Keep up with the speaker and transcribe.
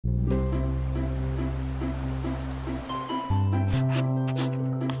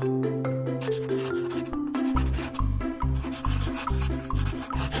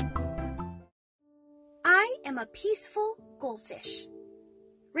Peaceful Goldfish.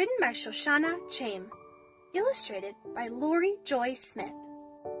 Written by Shoshana Chaim. Illustrated by Lori Joy Smith.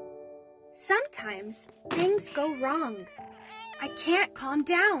 Sometimes things go wrong. I can't calm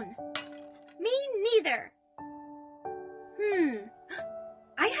down. Me neither.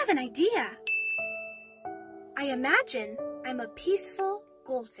 I have an idea. I imagine I'm a peaceful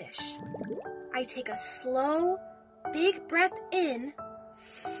goldfish. I take a slow, big breath in.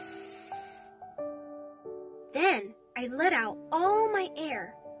 Then I let out all my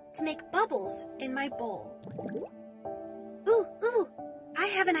air to make bubbles in my bowl. Ooh, I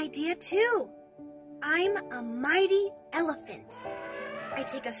have an idea too. I'm a mighty elephant. I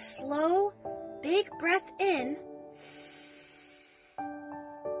take a slow, big breath in.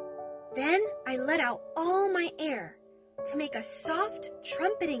 Then I let out all my air to make a soft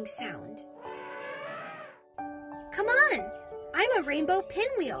trumpeting sound. Come on, I'm a rainbow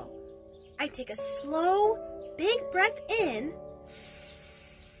pinwheel. I take a slow, big breath in.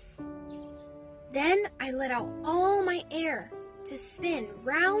 Then I let out all my air to spin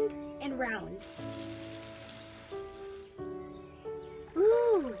round and round.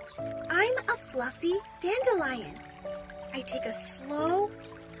 Ooh, I'm a fluffy dandelion. I take a slow,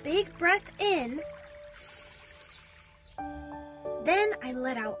 big breath in. Then I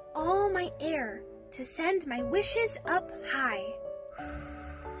let out all my air to send my wishes up high.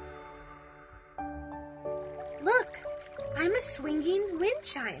 Look, I'm a swinging wind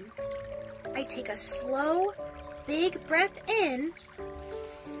chime. I take a slow, big breath in.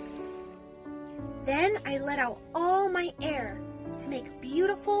 Then I let out all my air to make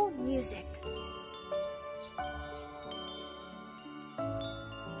beautiful music.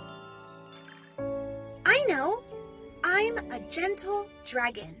 I know, I'm a gentle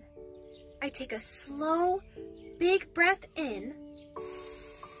dragon. I take a slow, big breath in.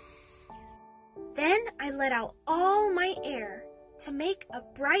 Then I let out all my air to make a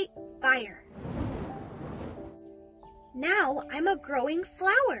bright fire. Now I'm a growing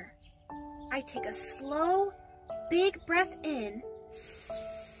flower. I take a slow, big breath in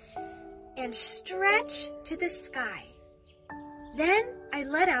and stretch to the sky. Then I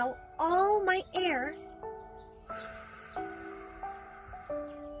let out all my air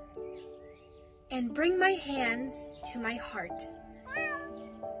and bring my hands to my heart.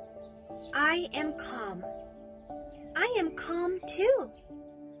 I am calm. I am calm too.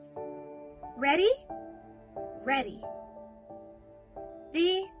 Ready? Ready.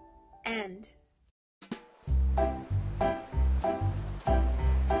 The end.